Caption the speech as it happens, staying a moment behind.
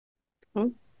Hmm.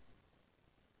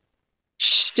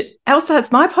 Shh, Elsa,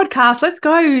 it's my podcast. Let's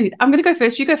go. I'm going to go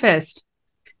first. You go first.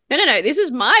 No. This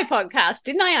is my podcast,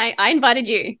 didn't I? I invited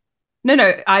you.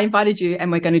 No, I invited you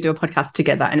and we're going to do a podcast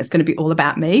together and it's going to be all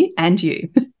about me and you.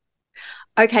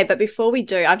 Okay, but before we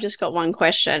do, I've just got one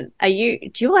question. Do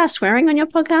you allow swearing on your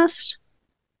podcast?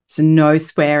 So no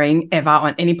swearing ever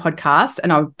on any podcast.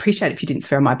 And I would appreciate if you didn't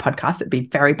swear on my podcast. It'd be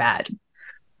very bad.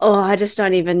 Oh, I just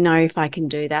don't even know if I can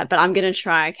do that, but I'm going to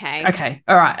try, okay? Okay.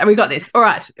 All right. We got this. All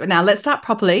right. Now let's start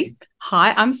properly.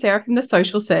 Hi, I'm Sarah from the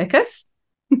Social Circus.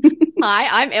 Hi,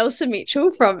 I'm Elsa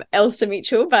Mitchell from Elsa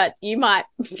Mitchell, but you might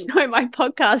know my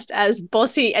podcast as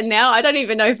Bossy, and now I don't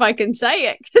even know if I can say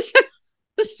it.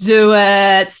 Do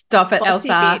it. Stop it, Bossy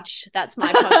Elsa. Bitch, that's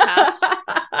my podcast.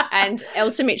 And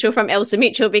Elsa Mitchell from Elsa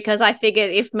Mitchell, because I figured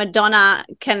if Madonna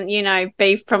can,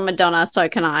 be from Madonna, so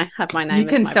can I have my name You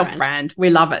as can my self-brand.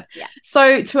 We love it. Yeah.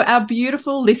 So to our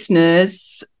beautiful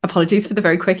listeners, apologies for the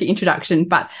very quirky introduction,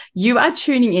 but you are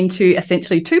tuning into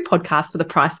essentially two podcasts for the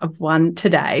price of one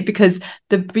today because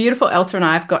the beautiful Elsa and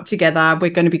I have got together.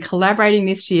 We're going to be collaborating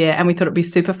this year and we thought it'd be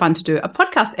super fun to do a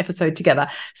podcast episode together.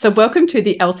 So welcome to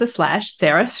the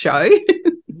Elsa/Sarah show.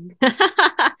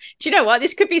 Do you know what?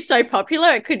 This could be so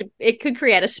popular. It could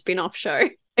create a spin-off show.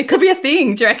 It could be a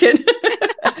thing, do you reckon?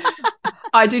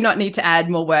 I do not need to add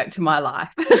more work to my life.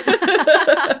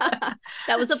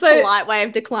 That was a polite way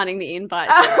of declining the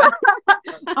invite, Sarah.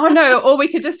 Oh no, or we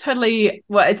could just totally,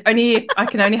 I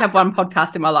can only have one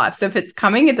podcast in my life. So if it's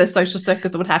coming, the Social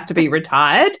Circus would have to be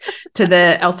retired to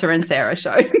the Elsa and Sarah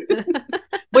show.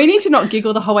 We need to not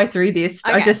giggle the whole way through this.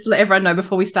 Okay. I just let everyone know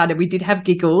before we started, we did have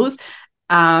giggles.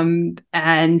 And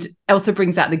Elsa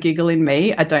brings out the giggle in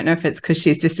me. I don't know if it's because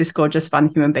she's just this gorgeous, fun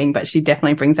human being, but she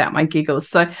definitely brings out my giggles.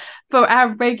 So for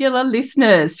our regular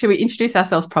listeners, should we introduce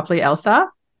ourselves properly, Elsa?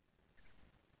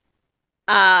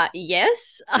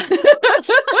 Yes. I'm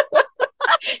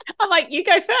like, you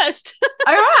go first.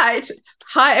 All right.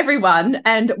 Hi, everyone,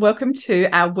 and welcome to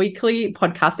our weekly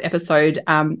podcast episode.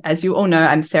 As you all know,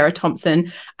 I'm Sarah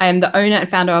Thomson. I am the owner and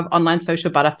founder of Online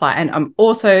Social Butterfly, and I'm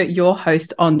also your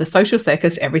host on the Social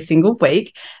Circus every single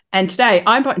week. And today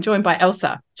I'm joined by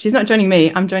Elsa. She's not joining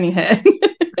me. I'm joining her.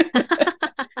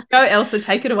 Go, Elsa.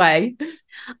 Take it away.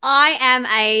 I am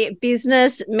a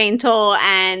business mentor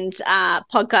and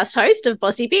podcast host of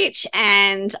Bossy Bitch,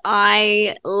 and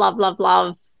I love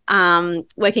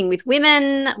working with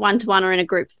women one-to-one or in a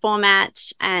group format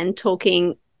and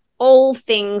talking all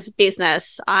things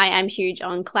business. I am huge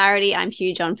on clarity, I'm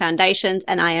huge on foundations,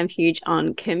 and I am huge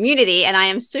on community, and I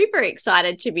am super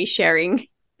excited to be sharing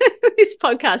this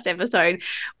podcast episode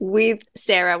with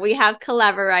Sarah. We have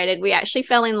collaborated. We actually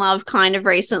fell in love kind of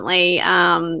recently,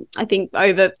 I think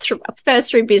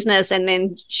first through business and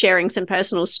then sharing some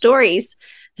personal stories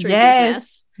through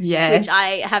business. Yes. Which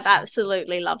I have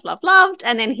absolutely loved.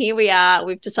 And then here we are.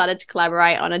 We've decided to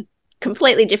collaborate on a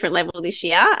completely different level this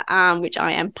year, which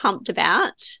I am pumped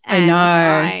about. And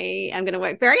I am going to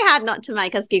work very hard not to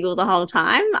make us giggle the whole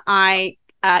time.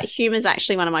 Humor is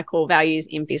actually one of my core values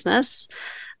in business.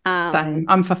 Same.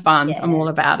 I'm for fun. Yeah. I'm all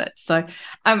about it. So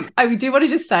I do want to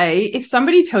just say, if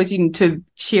somebody tells you to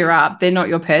cheer up, they're not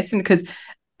your person, because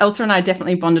Elsa and I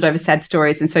definitely bonded over sad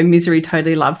stories. And so misery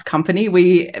totally loves company.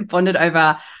 We bonded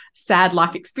over sad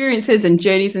life experiences and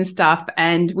journeys and stuff.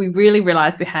 And we really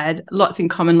realized we had lots in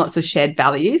common, lots of shared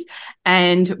values.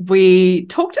 And we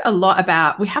talked a lot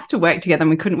about we have to work together,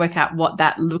 and we couldn't work out what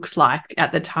that looked like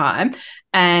at the time.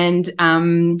 And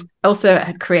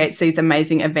Elsa creates these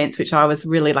amazing events, which I was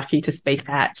really lucky to speak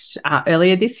at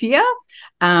earlier this year,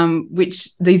 which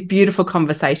these beautiful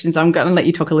conversations. I'm going to let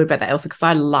you talk a little bit about that, Elsa, because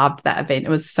I loved that event. It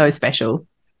was so special.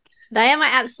 They are my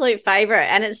absolute favorite.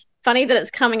 And it's funny that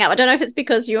it's coming up. I don't know if it's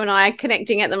because you and I are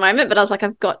connecting at the moment, but I was like,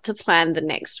 I've got to plan the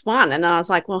next one. And I was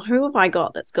like, well, who have I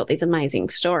got that's got these amazing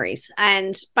stories?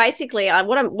 And basically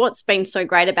what's been so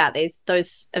great about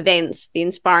those events, the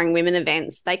Inspiring Women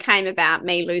events, they came about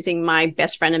me losing my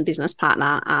best friend and business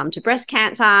partner to breast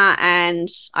cancer. And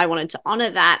I wanted to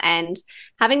honor that and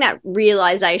having that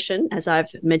realization as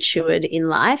I've matured in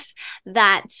life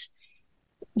that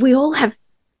we all have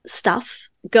stuff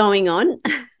going on,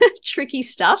 tricky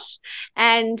stuff.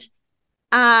 And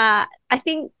I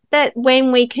think that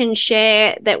when we can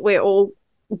share that we're all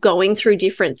going through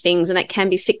different things, and it can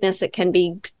be sickness, it can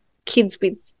be kids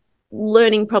with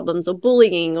learning problems or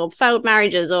bullying or failed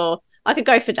marriages, or I could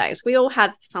go for days. We all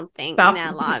have something in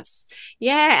our lives.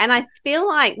 Yeah. And I feel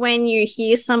like when you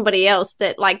hear somebody else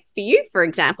that, like for you, for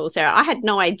example, Sarah, I had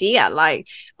no idea. Like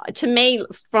to me,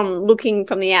 from looking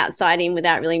from the outside in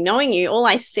without really knowing you, all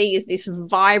I see is this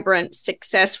vibrant,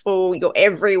 successful, you're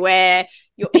everywhere,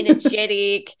 you're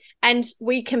energetic, and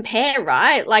we compare,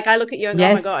 right? Like I look at you and go,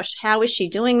 oh my gosh, how is she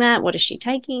doing that? What is she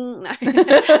taking? No.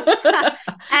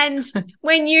 And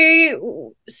when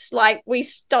you, like, we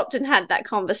stopped and had that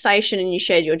conversation and you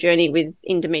shared your journey with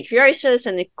endometriosis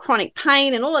and the chronic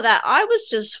pain and all of that, I was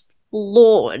just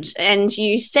floored. And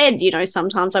you said, you know,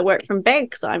 sometimes I work from bed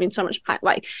because I'm in so much pain.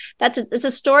 Like it's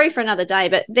a story for another day,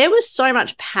 but there was so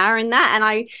much power in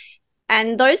that.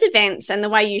 And those events and the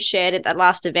way you shared at that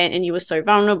last event, and you were so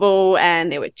vulnerable and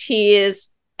there were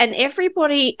tears, and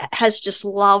everybody has just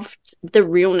loved the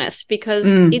realness,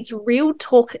 because it's real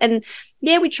talk. And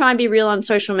yeah, we try and be real on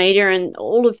social media and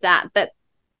all of that, but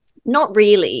not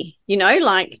really, you know,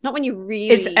 like not when you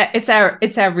really. It's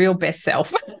our real best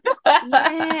self.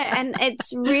 Yeah, and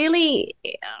it's really,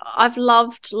 I've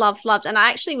loved. And I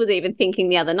actually was even thinking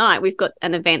the other night, we've got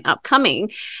an event upcoming,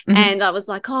 and I was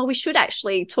like, oh, we should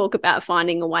actually talk about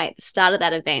finding a way at the start of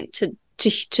that event to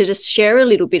just share a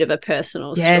little bit of a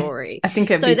personal story. I think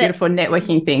it'd be a beautiful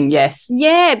networking thing. Yes.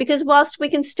 Yeah, because whilst we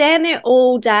can stand there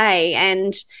all day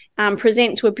and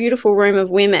present to a beautiful room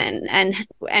of women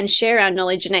and share our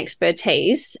knowledge and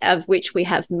expertise, of which we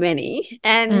have many,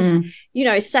 and, you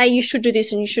know, say you should do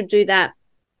this and you should do that.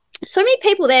 So many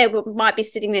people there might be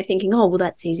sitting there thinking, oh, well,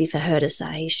 that's easy for her to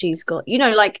say. She's got, you know,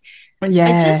 like, I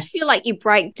just feel like you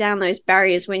break down those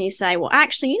barriers when you say, well,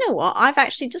 actually, you know what? I've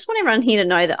actually just want everyone here to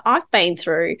know that I've been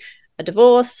through a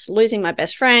divorce, losing my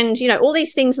best friend, you know, all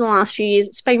these things in the last few years.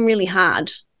 It's been really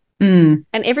hard. And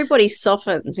everybody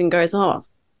softens and goes, oh,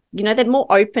 you know, they're more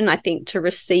open, I think, to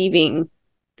receiving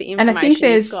the information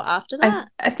you've got after that.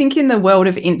 I think in the world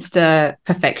of Insta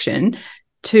perfection,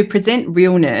 to present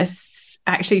realness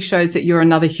actually shows that you're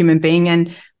another human being,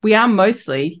 and we are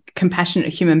mostly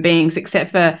compassionate human beings,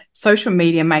 except for social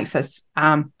media makes us,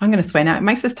 I'm going to swear now, it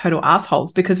makes us total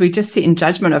assholes, because we just sit in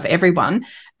judgment of everyone,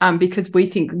 because we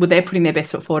think, well, they're putting their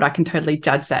best foot forward. I can totally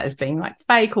judge that as being like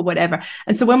fake or whatever.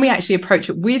 And so when we actually approach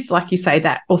it with, like you say,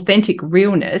 that authentic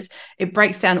realness, it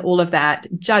breaks down all of that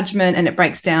judgment, and it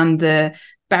breaks down the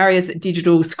barriers that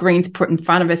digital screens put in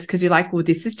front of us, because you're like, well,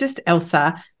 this is just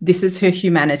Elsa, this is her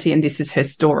humanity, and this is her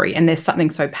story, and there's something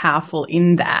so powerful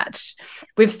in that.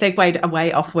 We've segued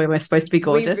away off where we're supposed to be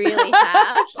gorgeous. We really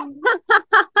have.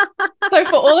 So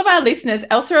for all of our listeners,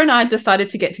 Elsa and I decided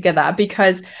to get together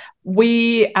because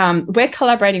we're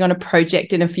collaborating on a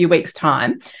project in a few weeks'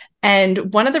 time,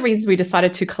 and one of the reasons we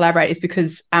decided to collaborate is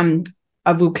because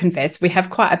I will confess, we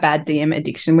have quite a bad DM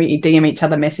addiction. We DM each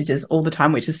other messages all the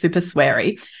time, which is super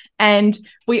sweary. And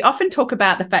we often talk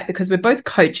about the fact that because we're both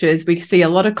coaches, we see a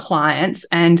lot of clients,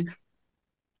 and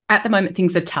at the moment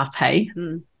things are tough, hey?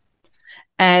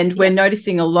 And we're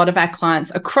noticing a lot of our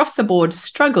clients across the board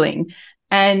struggling.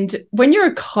 And when you're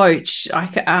a coach,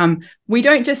 we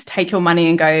don't just take your money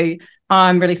and go,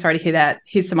 I'm really sorry to hear that.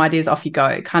 Here's some ideas, off you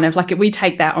go. Kind of like we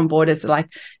take that on board as like,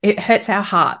 it hurts our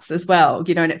hearts as well,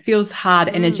 you know, and it feels hard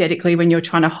energetically when you're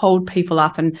trying to hold people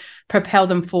up and propel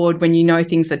them forward when you know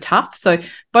things are tough. So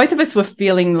both of us were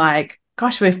feeling like,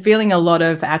 gosh, we're feeling a lot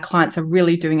of our clients are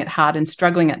really doing it hard and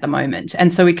struggling at the moment.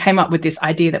 And so we came up with this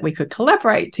idea that we could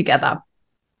collaborate together.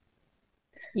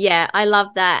 Yeah, I love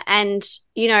that. And,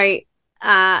 you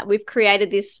know, we've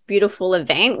created this beautiful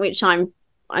event, which I'm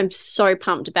so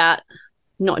pumped about,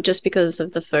 not just because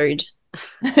of the food.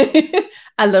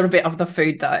 A little bit of the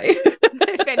food, though.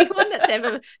 If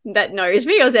anyone that knows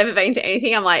me or has ever been to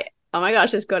anything, I'm like, oh my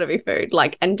gosh, there's got to be food,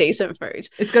 like, and decent food.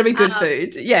 It's got to be good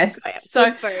food. Yes.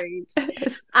 So food.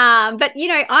 But you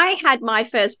know, I had my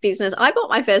first business. I bought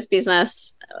my first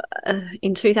business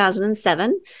in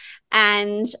 2007.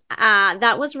 And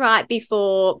that was right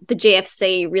before the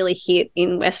GFC really hit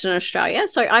in Western Australia.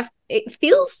 So it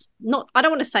feels not, I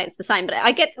don't want to say it's the same, but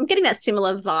I'm getting that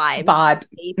similar vibe.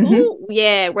 People,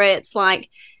 yeah, where it's like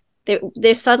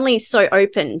they're suddenly so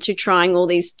open to trying all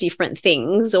these different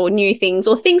things or new things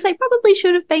or things they probably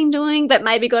should have been doing, but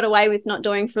maybe got away with not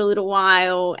doing for a little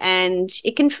while, and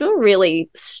it can feel really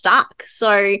stuck.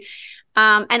 So.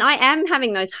 And I am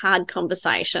having those hard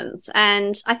conversations,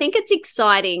 and I think it's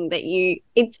exciting that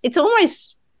it's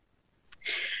almost,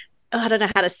 I don't know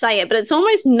how to say it, but it's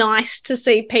almost nice to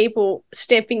see people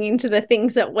stepping into the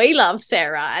things that we love,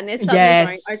 Sarah, and they're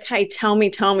suddenly going, okay, tell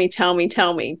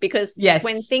me, because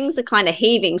when things are kind of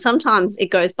heaving, sometimes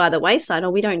it goes by the wayside, or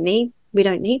we don't need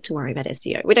to worry about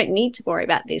SEO. We don't need to worry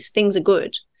about this. Things are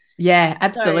good. Yeah,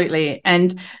 absolutely.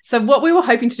 And so what we were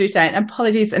hoping to do today, and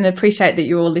apologies and appreciate that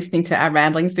you're all listening to our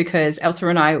ramblings, because Elsa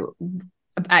and I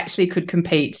actually could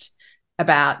compete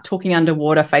about talking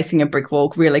underwater, facing a brick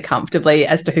wall really comfortably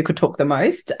as to who could talk the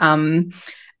most.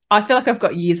 I feel like I've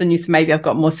got years on you, so maybe I've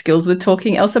got more skills with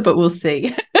talking, Elsa, but we'll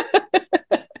see.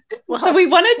 We'll So we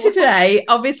wanted to today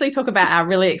obviously talk about our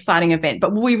really exciting event,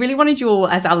 but we really wanted you all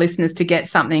as our listeners to get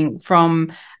something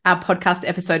from our podcast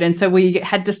episode. And so we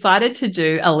had decided to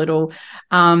do a little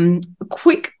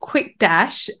quick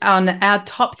dash on our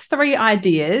top 3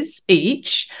 ideas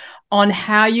each on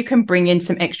how you can bring in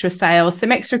some extra sales,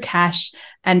 some extra cash,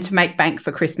 and to make bank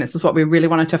for Christmas is what we really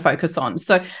wanted to focus on.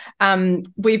 So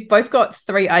we've both got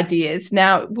 3 ideas.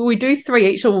 Now, will we do 3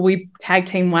 each or will we tag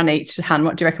team 1 each? Hun,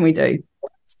 what do you reckon we do?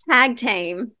 Let's tag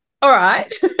team. All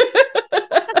right.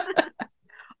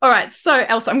 All right. So,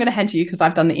 Elsa, I'm going to hand to you because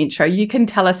I've done the intro. You can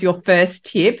tell us your first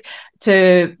tip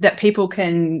that people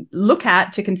can look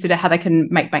at to consider how they can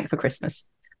make bank for Christmas.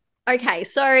 Okay,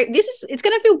 so it's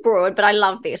going to feel broad, but I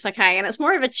love this, okay? And it's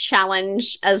more of a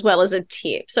challenge as well as a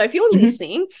tip. So if you're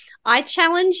listening, I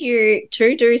challenge you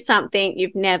to do something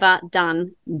you've never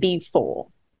done before,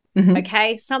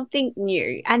 okay? Something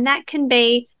new. And that can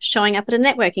be showing up at a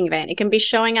networking event. It can be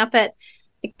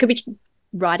it could be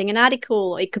writing an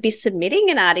article. It could be submitting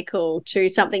an article to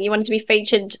something you wanted to be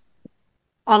featured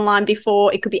online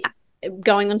before. It could be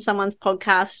going on someone's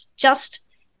podcast just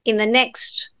in the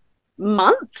next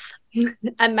month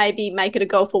and maybe make it a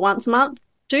goal for once a month.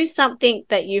 Do something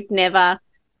that you've never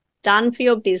done for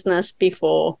your business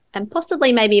before, and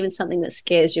possibly maybe even something that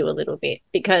scares you a little bit,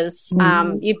 because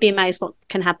you'd be amazed what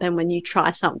can happen when you try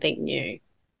something new.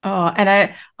 Oh,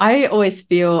 and I always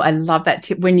feel I love that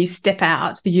tip. When you step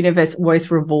out, the universe always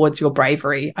rewards your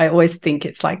bravery. I always think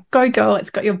it's like, go girl,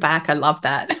 it's got your back. I love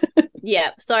that.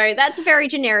 Yeah, so that's a very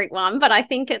generic one, but I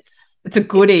think it's a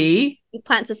goodie. It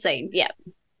plants a seed. Yeah.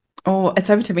 Oh, it's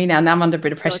over to me now. Now I'm under a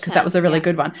bit of pressure because that was a really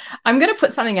good one. I'm going to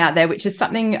put something out there, which is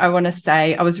something I want to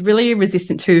say I was really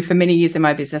resistant to for many years in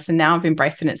my business, and now I've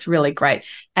embraced it and it's really great.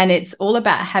 And it's all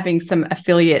about having some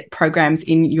affiliate programs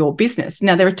in your business.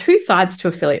 Now, there are 2 sides to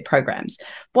affiliate programs.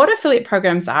 What affiliate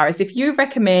programs are is if you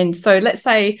recommend, so let's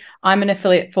say I'm an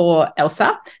affiliate for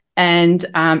Elsa and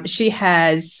she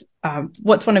has,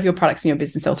 what's one of your products in your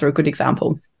business, Elsa, a good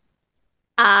example?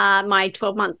 My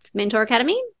 12-month Mentor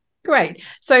Academy. Great.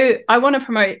 So I want to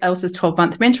promote Elsa's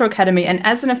 12-month Mentor Academy. And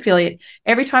as an affiliate,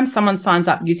 every time someone signs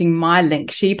up using my link,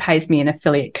 she pays me an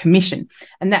affiliate commission.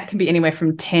 And that can be anywhere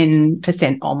from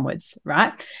 10% onwards,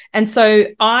 right? And so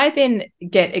I then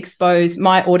get exposed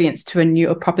my audience to a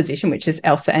new proposition, which is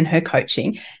Elsa and her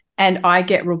coaching. And I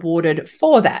get rewarded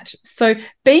for that. So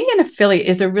being an affiliate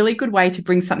is a really good way to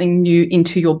bring something new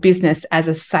into your business as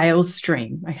a sales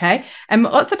stream, okay? And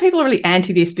lots of people are really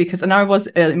anti this because, and I was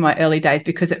in my early days,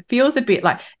 because it feels a bit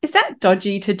like, is that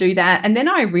dodgy to do that? And then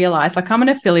I realized, like, I'm an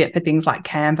affiliate for things like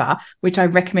Canva, which I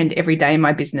recommend every day in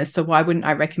my business. So why wouldn't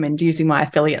I recommend using my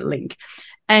affiliate link?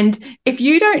 And if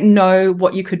you don't know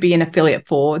what you could be an affiliate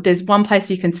for, there's one place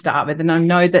you can start with. And I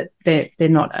know that they're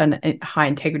not a high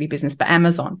integrity business, but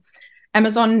Amazon.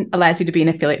 Amazon allows you to be an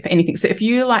affiliate for anything. So if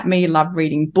you, like me, love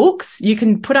reading books, you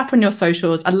can put up on your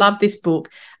socials, I love this book.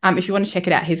 If you want to check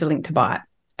it out, here's a link to buy it.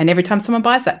 And every time someone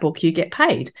buys that book, you get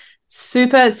paid.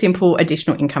 Super simple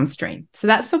additional income stream. So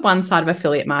that's the one side of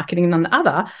affiliate marketing. And on the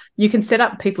other, you can set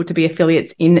up people to be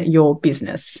affiliates in your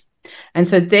business. And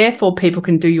so therefore people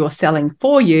can do your selling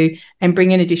for you and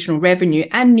bring in additional revenue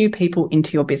and new people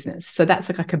into your business. So that's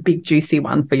like a big juicy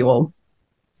one for you all.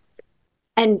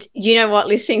 And you know what,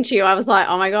 listening to you, I was like,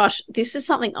 oh my gosh, this is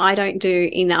something I don't do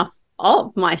enough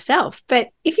of myself. But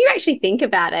if you actually think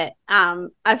about it,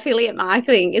 affiliate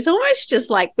marketing is almost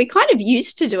just like, we kind of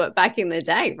used to do it back in the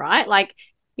day, right? Like,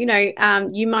 you know,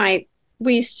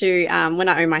 we used to, when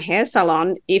I owned my hair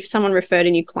salon, if someone referred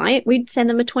a new client, we'd send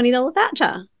them a $20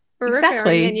 voucher for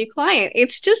referring a new client.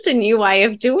 It's just a new way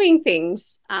of doing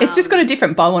things. It's just got a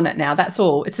different bow on it now. That's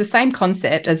all. It's the same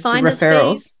concept as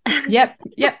referrals. Yep.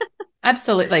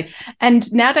 Absolutely.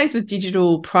 And nowadays with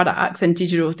digital products and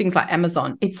digital things like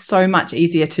Amazon, it's so much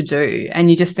easier to do. And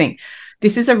you just think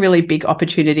this is a really big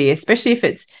opportunity, especially if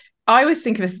it's, I always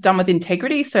think of it's done with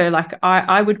integrity. So like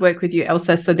I would work with you,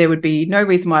 Elsa, so there would be no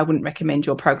reason why I wouldn't recommend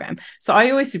your program. So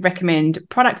I always recommend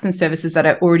products and services that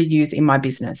I already use in my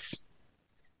business.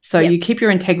 So you keep your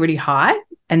integrity high,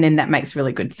 and then that makes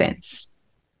really good sense.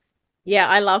 Yeah,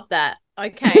 I love that.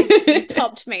 Okay, you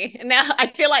topped me. And now I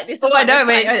feel like this is like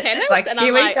playing tennis, like, and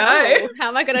I'm like, oh, how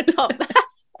am I going to top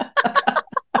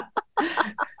that?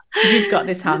 You've got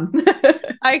this, hun.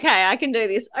 Okay, I can do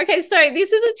this. Okay, so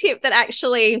this is a tip that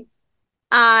actually,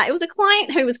 it was a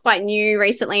client who was quite new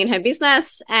recently in her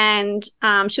business, and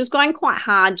she was going quite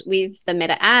hard with the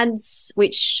meta ads,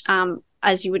 which,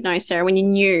 as you would know, Sarah, when you're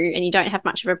new and you don't have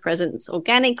much of a presence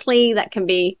organically, that can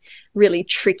be really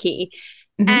tricky.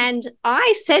 And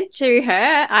I said to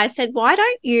her, why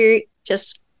don't you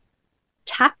just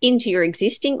tap into your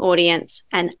existing audience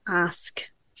and ask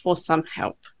for some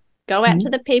help. Go out to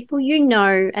the people you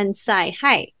know and say,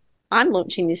 hey, I'm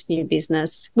launching this new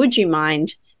business. Would you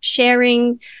mind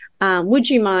sharing? Would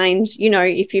you mind,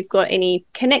 if you've got any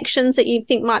connections that you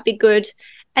think might be good,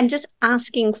 and just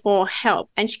asking for help.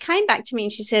 And she came back to me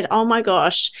and she said, oh my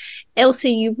gosh,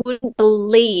 Elsie, you wouldn't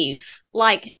believe,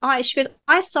 she goes,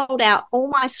 I sold out all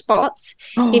my spots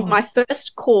in my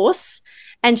first course.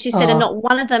 And she said, and not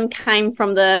one of them came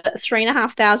from the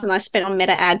 3,500 I spent on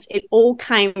meta ads. It all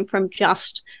came from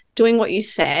just doing what you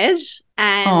said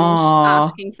and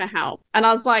asking for help. And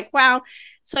I was like, wow.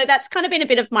 So that's kind of been a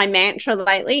bit of my mantra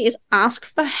lately, is ask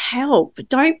for help.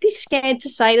 Don't be scared to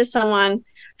say to someone,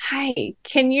 hey,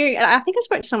 can you, I think I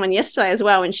spoke to someone yesterday as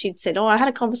well, and she'd said, I had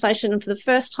a conversation and for the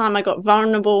first time I got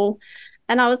vulnerable.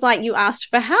 And I was like, you asked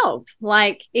for help.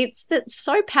 It's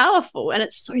so powerful and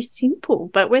it's so simple,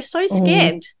 but we're so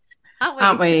scared,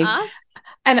 aren't we? To ask?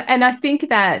 And I think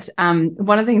that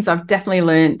one of the things I've definitely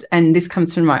learned, and this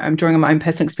comes from I'm drawing on my own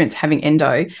personal experience having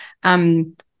endo,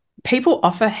 people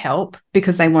offer help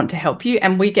because they want to help you,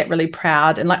 and we get really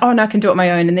proud and like, oh no, I can do it on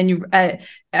my own. And then I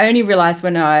only realized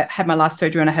when I had my last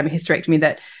surgery and I had a hysterectomy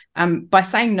that by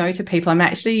saying no to people, I'm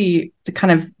actually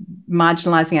kind of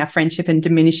marginalizing our friendship and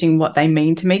diminishing what they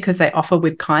mean to me because they offer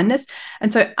with kindness.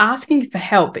 And so asking for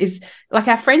help is like,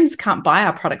 our friends can't buy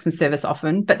our products and service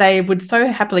often, but they would so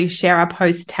happily share our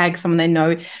post, tag someone they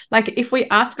know. Like if we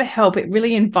ask for help, it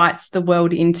really invites the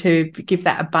world in to give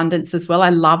that abundance as well. I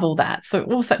love all that.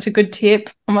 So, such a good tip.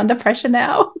 I'm under pressure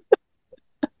now.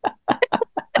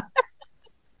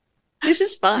 This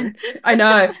is fun. I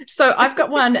know. So I've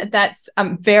got one that's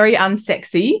very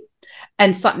unsexy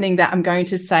and something that I'm going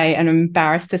to say, and I'm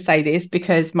embarrassed to say this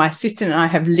because my assistant and I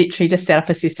have literally just set up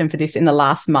a system for this in the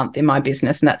last month in my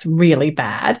business, and that's really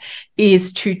bad,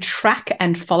 is to track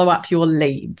and follow up your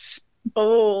leads.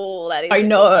 Oh, that is I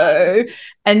know.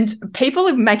 And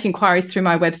people make inquiries through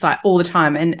my website all the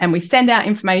time, and we send out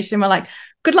information. We're like,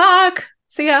 good luck.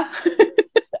 See ya.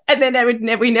 And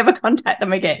then we never contact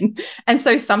them again. And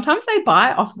so sometimes they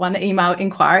buy off one email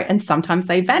inquiry and sometimes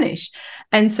they vanish.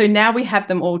 And so now we have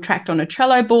them all tracked on a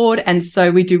Trello board. And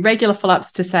so we do regular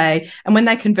follow-ups to say, and when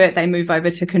they convert, they move over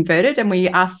to Converted, and we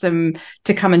ask them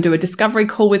to come and do a discovery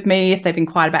call with me if they've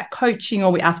inquired about coaching,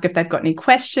 or we ask if they've got any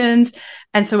questions.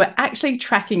 And so we're actually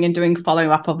tracking and doing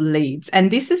follow-up of leads. And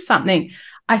this is something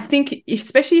I think,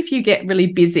 especially if you get really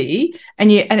busy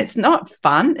and it's not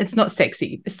fun, it's not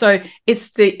sexy. So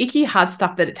it's the icky hard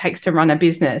stuff that it takes to run a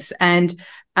business. And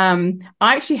I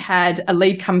actually had a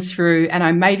lead come through, and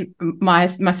I made my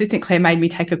assistant Claire made me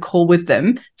take a call with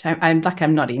them, which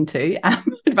I'm not into. I'd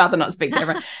rather not speak to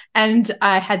everyone. And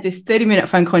I had this 30-minute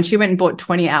phone call, and she went and bought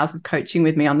 20 hours of coaching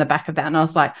with me on the back of that. And I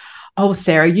was like, oh,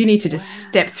 Sarah, you need to just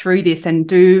step through this and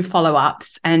do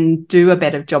follow-ups and do a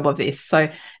better job of this. So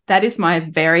that is my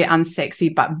very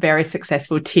unsexy but very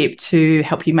successful tip to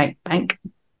help you make bank.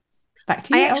 Back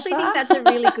to you, I actually think that's a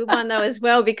really good one though as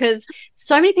well, because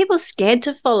so many people are scared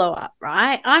to follow up,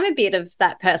 right? I'm a bit of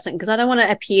that person because I don't want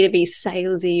to appear to be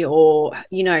salesy or,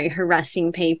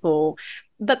 harassing people.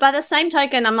 But by the same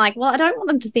token, I'm like, well, I don't want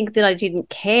them to think that I didn't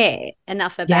care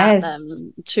enough about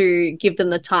them to give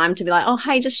them the time to be like, oh,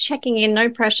 hey, just checking in, no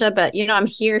pressure, but, I'm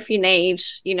here if you need,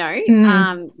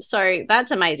 So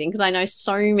that's amazing, because I know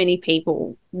so many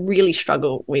people really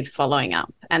struggle with following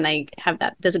up, and they have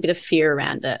there's a bit of fear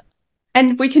around it.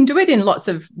 And we can do it in lots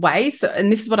of ways.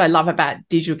 And this is what I love about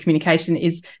digital communication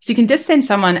is, so you can just send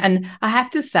someone, and I have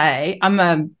to say,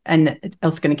 and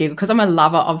Elsa's going to giggle because I'm a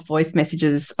lover of voice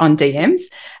messages on DMs.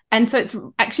 And so it's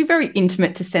actually very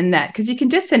intimate to send that, because you can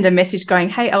just send a message going,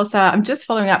 hey, Elsa, I'm just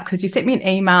following up because you sent me an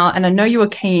email and I know you were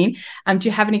keen. Do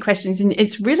you have any questions? And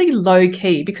it's really low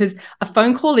key, because a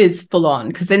phone call is full on,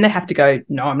 because then they have to go,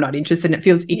 no, I'm not interested. And it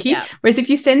feels icky. Yeah. Whereas if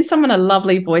you send someone a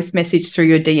lovely voice message through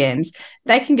your DMs,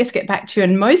 they can just get back to you.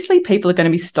 And mostly people are going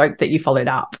to be stoked that you followed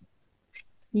up.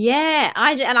 Yeah.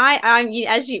 I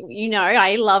as you know,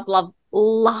 I love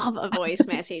a voice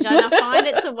message, and I find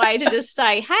it's a way to just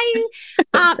say, hey,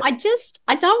 I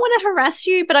don't want to harass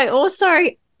you, but I also,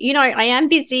 I am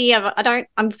busy,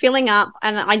 I'm filling up,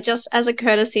 and I just, as a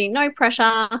courtesy, no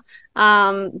pressure,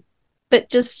 but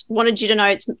just wanted you to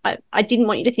know I didn't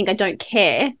want you to think I don't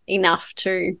care enough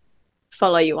to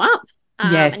follow you up.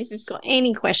 Yes. And if you've got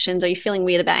any questions or you're feeling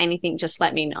weird about anything, just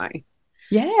let me know.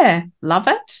 Yeah, love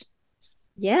it.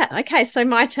 Yeah. Okay, so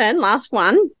my turn, last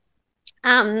one.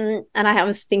 And I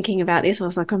was thinking about this. I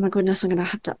was like, oh my goodness, I'm going to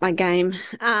have to up my game.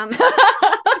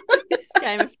 This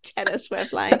game of tennis we're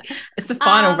playing. It's the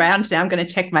final round now. I'm going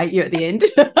to checkmate you at the end.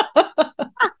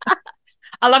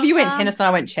 I love you went tennis and I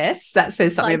went chess. That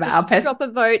says something about our person. Drop a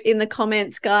vote in the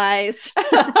comments, guys.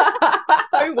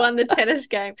 Who won the tennis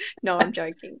game? No, I'm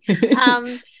joking.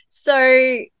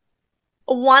 So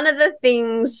one of the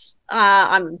things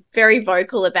I'm very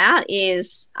vocal about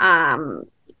is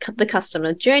the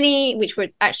customer journey, which we're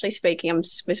actually we're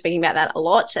speaking about that a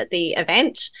lot at the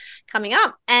event coming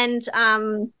up. And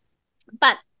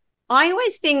but I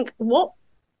always think,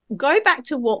 go back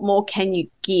to what more can you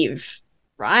give,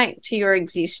 right, to your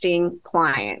existing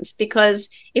clients? Because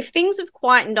if things have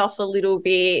quietened off a little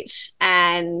bit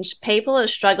and people are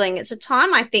struggling, it's a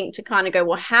time, I think, to kind of go,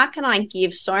 well, how can I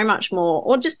give so much more?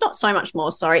 Or just not so much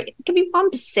more, sorry, it can be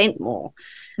 1% more.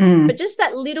 But just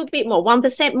that little bit more,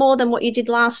 1% more than what you did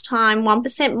last time,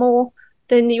 1% more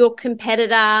than your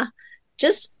competitor.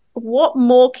 Just what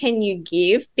more can you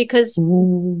give? Because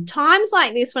times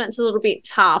like this, when it's a little bit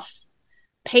tough,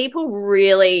 people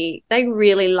really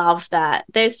love that.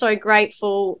 They're so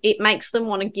grateful. It makes them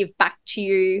want to give back to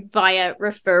you via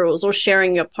referrals or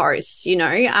sharing your posts, you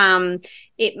know.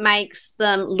 It makes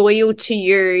them loyal to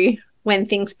you when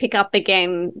things pick up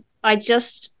again.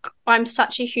 I'm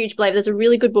such a huge believer. There's a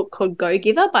really good book called Go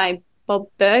Giver by Bob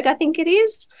Berg, I think it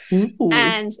is. Ooh.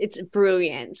 And it's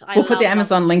brilliant. We'll put the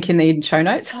Amazon link in the show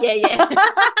notes. Yeah.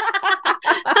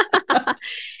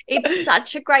 It's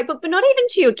such a great book, but not even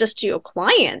to your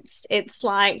clients. It's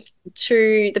like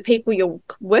to the people you're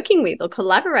working with or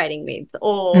collaborating with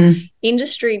or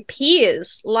industry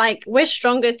peers. Like, we're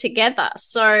stronger together.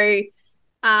 So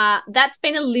that's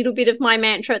been a little bit of my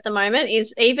mantra at the moment,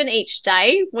 is even each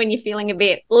day when you're feeling a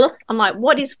bit, I'm like,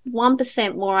 what is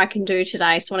 1% more I can do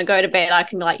today? So when I go to bed, I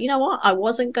can be like, you know what? I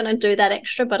wasn't going to do that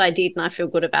extra, but I did, and I feel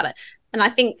good about it. And I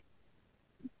think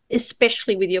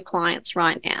especially with your clients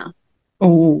right now.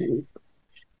 Oh,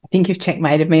 I think you've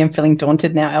checkmated me. I'm feeling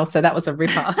daunted now, Elsa. That was a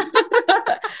ripper.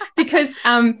 Because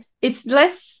it's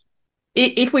less,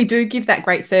 if we do give that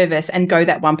great service and go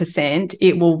that 1%,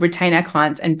 it will retain our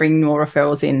clients and bring more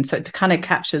referrals in. So it kind of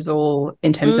captures all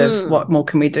in terms of what more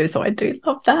can we do. So I do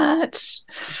love that.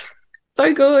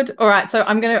 So good. All right. So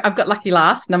I've got lucky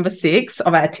last, number 6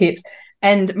 of our tips.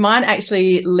 And mine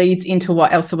actually leads into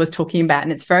what Elsa was talking about,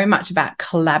 and it's very much about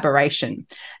collaboration.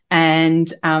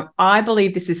 And I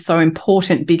believe this is so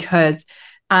important because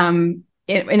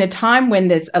in a time when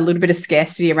there's a little bit of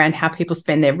scarcity around how people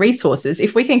spend their resources,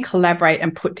 if we can collaborate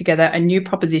and put together a new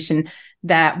proposition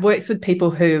that works with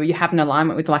people who you have an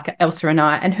alignment with, like Elsa and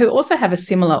I, and who also have a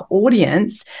similar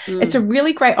audience, it's a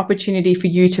really great opportunity for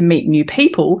you to meet new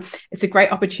people. It's a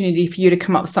great opportunity for you to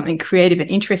come up with something creative and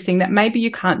interesting that maybe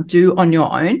you can't do on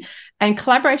your own. And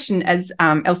collaboration, as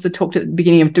Elsa talked at the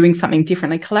beginning of doing something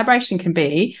differently, collaboration can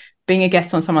be being a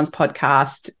guest on someone's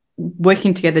podcast,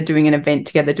 working together, doing an event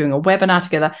together, doing a webinar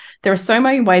together. There are so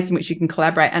many ways in which you can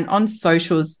collaborate, and on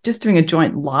socials, just doing a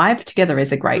joint live together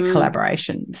is a great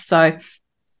collaboration. So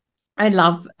I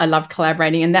love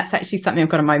collaborating, and that's actually something I've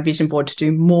got on my vision board to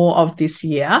do more of this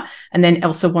year. And then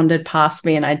Elsa wandered past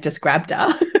me and I just grabbed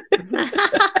her.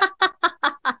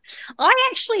 I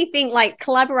actually think like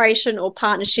collaboration or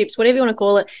partnerships, whatever you want to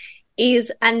call it,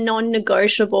 is a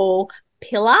non-negotiable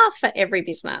pillar for every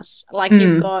business. Like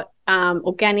you've got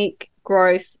organic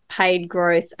growth, paid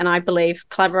growth, and I believe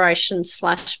collaboration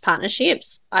 /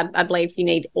 partnerships. I believe you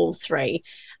need all three.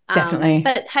 Definitely.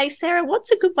 But hey, Sarah,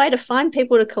 what's a good way to find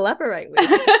people to collaborate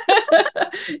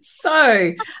with?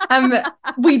 So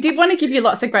we did want to give you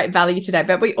lots of great value today,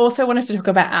 but we also wanted to talk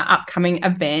about our upcoming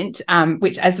event,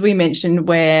 which, as we mentioned,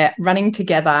 we're running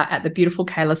together at the beautiful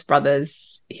Kalis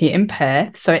Brothers here in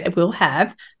Perth. So it will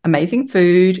have amazing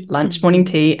food, lunch, morning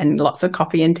tea, and lots of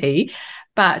coffee and tea.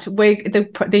 But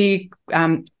the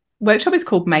workshop is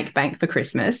called Make Bank for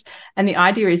Christmas. And the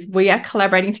idea is we are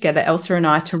collaborating together, Elsa and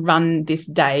I, to run this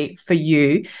day for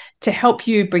you, to help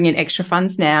you bring in extra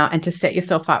funds now and to set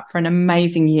yourself up for an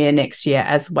amazing year next year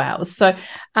as well. So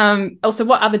Elsa,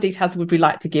 what other details would we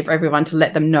like to give everyone to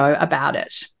let them know about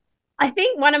it? I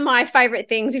think one of my favourite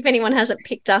things, if anyone hasn't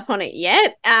picked up on it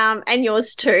yet, and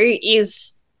yours too,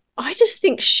 is I just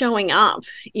think showing up,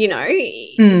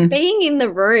 being in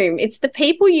the room. It's the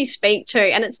people you speak to,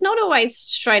 and it's not always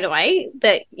straight away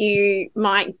that you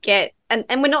might get, and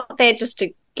we're not there just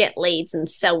to get leads and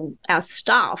sell our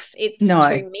stuff. It's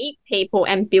to meet people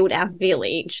and build our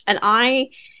village. And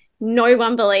no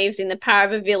one believes in the power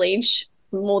of a village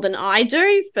more than I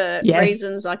do, for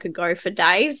reasons I could go for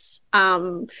days.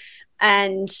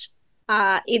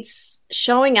 It's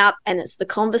showing up, and it's the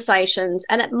conversations,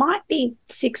 and it might be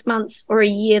 6 months or a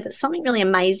year that something really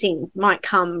amazing might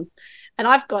come. And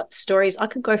I've got stories. I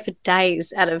could go for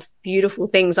days out of beautiful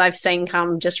things I've seen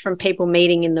come just from people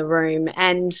meeting in the room.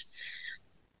 And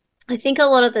I think a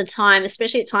lot of the time,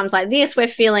 especially at times like this, we're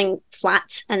feeling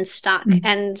flat and stuck.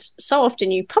 And so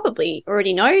often you probably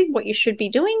already know what you should be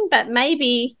doing, but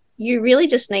maybe you really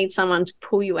just need someone to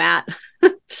pull you out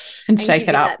and shake give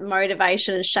it you up. that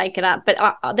motivation and shake it up. But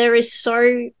there is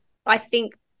I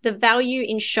think the value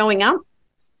in showing up,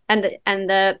 and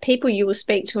the people you will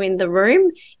speak to in the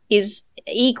room is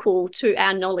equal to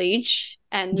our knowledge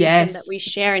and wisdom that we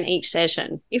share in each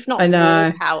session, if not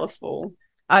more powerful.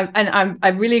 I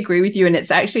really agree with you. And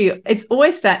it's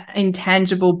always that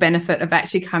intangible benefit of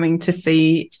actually coming to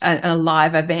see a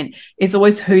live event is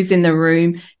always who's in the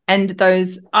room. And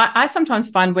those, I sometimes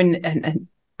find when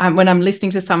I'm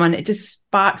listening to someone, it just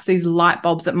sparks these light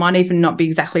bulbs that might even not be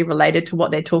exactly related to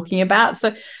what they're talking about.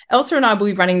 So Elsa and I will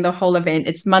be running the whole event.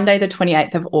 It's Monday, the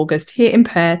 28th of August here in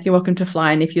Perth. You're welcome to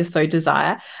fly in if you so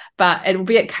desire. But it will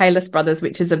be at Kalis Brothers,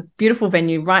 which is a beautiful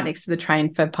venue right next to the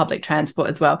train for public transport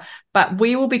as well. But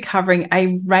we will be covering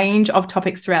a range of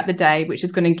topics throughout the day, which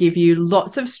is going to give you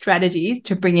lots of strategies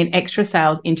to bring in extra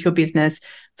sales into your business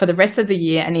for the rest of the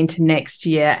year and into next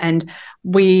year. And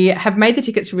we have made the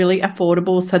tickets really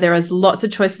affordable. So there is lots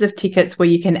of choices of tickets where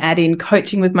you can add in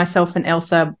coaching with myself and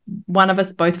Elsa, one of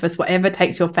us, both of us, whatever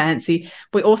takes your fancy.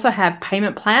 We also have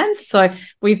payment plans. So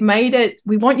we've made it,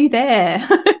 we want you there.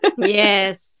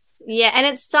 Yes. Yeah. And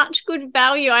it's such good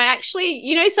value. I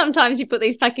actually, sometimes you put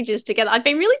these packages together. I've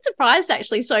been really surprised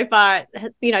actually so far,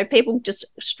 people just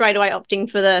straight away opting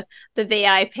for the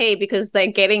VIP because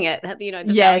they're getting it. The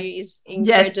value is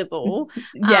incredible.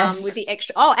 Yes. With the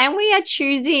extra. Oh, and we are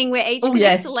choosing, we're each going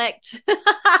to select,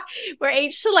 we're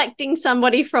each selecting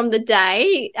somebody from the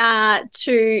day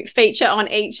to feature on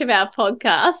each of our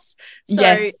podcasts.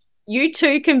 So you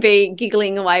too can be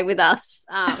giggling away with us.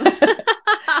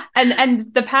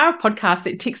 And the power of podcasts,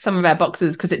 it ticks some of our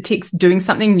boxes because it ticks doing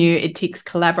something new, it ticks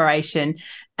collaboration,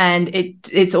 and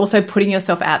it's also putting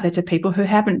yourself out there to people who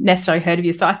haven't necessarily heard of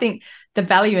you. So I think the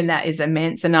value in that is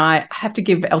immense. And I have to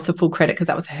give Elsa full credit because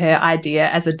that was her idea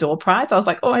as a door prize. I was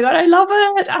like, oh my God, I love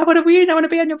it. I want to win. I want to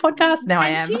be on your podcast. Now I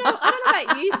am. I don't know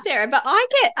about you, Sarah, but I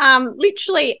get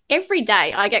literally every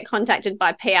day I get contacted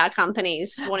by PR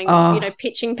companies wanting,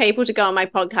 pitching people to go on my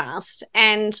podcast.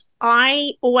 And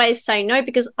I always say no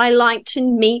because I like to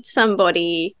meet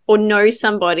somebody or know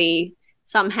somebody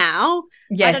somehow.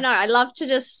 Yes. I don't know. I love to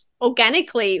just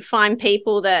organically find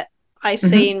people that I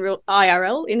see in real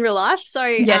IRL, in real life. So,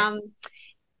 I'm,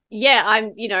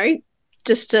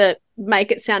 just to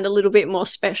make it sound a little bit more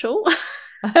special.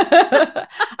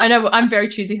 I know I'm very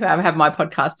choosy who I have my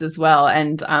podcast as well.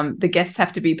 And the guests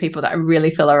have to be people that I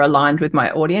really feel are aligned with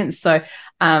my audience. So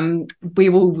we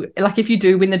will, like, if you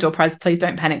do win the door prize, please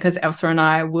don't panic because Elsa and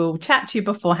I will chat to you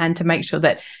beforehand to make sure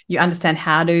that you understand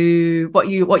what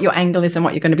your angle is and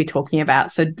what you're going to be talking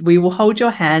about. So we will hold your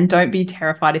hand. Don't be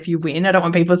terrified if you win. I don't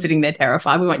want people sitting there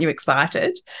terrified. We want you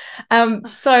excited.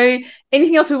 So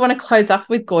anything else we want to close up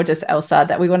with, gorgeous Elsa,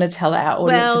 that we want to tell our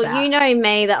audience about? Well, you know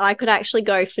me, that I could actually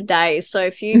go for days. So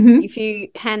if you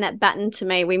hand that baton to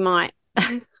me, we might.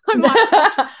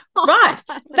 Right.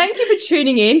 Thank you for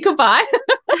tuning in. Goodbye.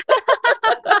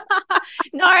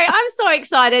 No, I'm so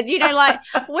excited.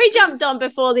 We jumped on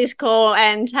before this call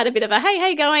and had a bit of a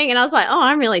hey going, and I was like, oh,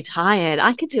 I'm really tired.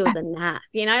 I could do with a nap.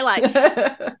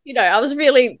 I was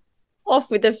really off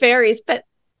with the fairies, but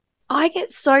I get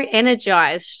so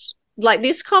energized. Like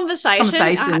this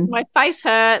conversation. My face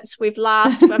hurts. We've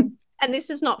laughed, and this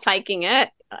is not faking it.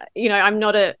 I'm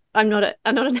not an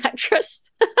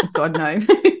actress. God, no.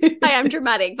 I am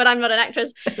dramatic, but I'm not an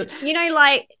actress.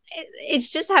 It's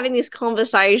just having this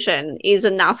conversation is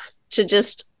enough to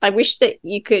just. I wish that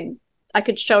I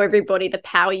could show everybody the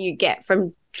power you get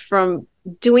from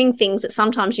doing things that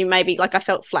sometimes you maybe, like I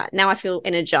felt flat. Now I feel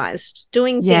energized.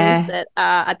 Doing things that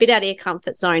are a bit out of your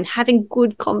comfort zone, having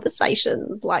good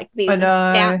conversations like this,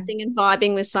 bouncing and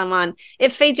vibing with someone.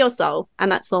 It feeds your soul,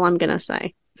 and that's all I'm going to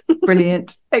say.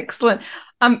 Brilliant. Excellent.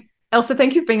 Elsa,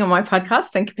 thank you for being on my podcast.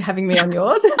 Thank you for having me on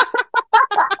yours.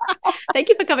 Thank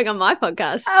you for coming on my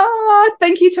podcast. Oh,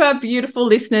 thank you to our beautiful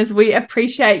listeners. We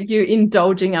appreciate you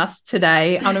indulging us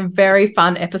today on a very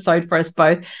fun episode for us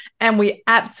both. And we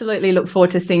absolutely look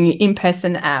forward to seeing you in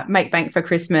person at Make Bank for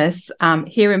Christmas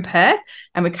here in Perth.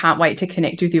 And we can't wait to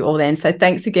connect with you all then. So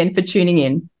thanks again for tuning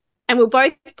in. And we'll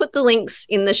both put the links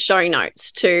in the show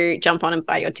notes to jump on and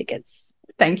buy your tickets.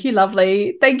 Thank you,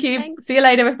 lovely. Thank you. Thanks. See you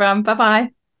later, everyone.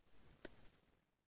 Bye-bye.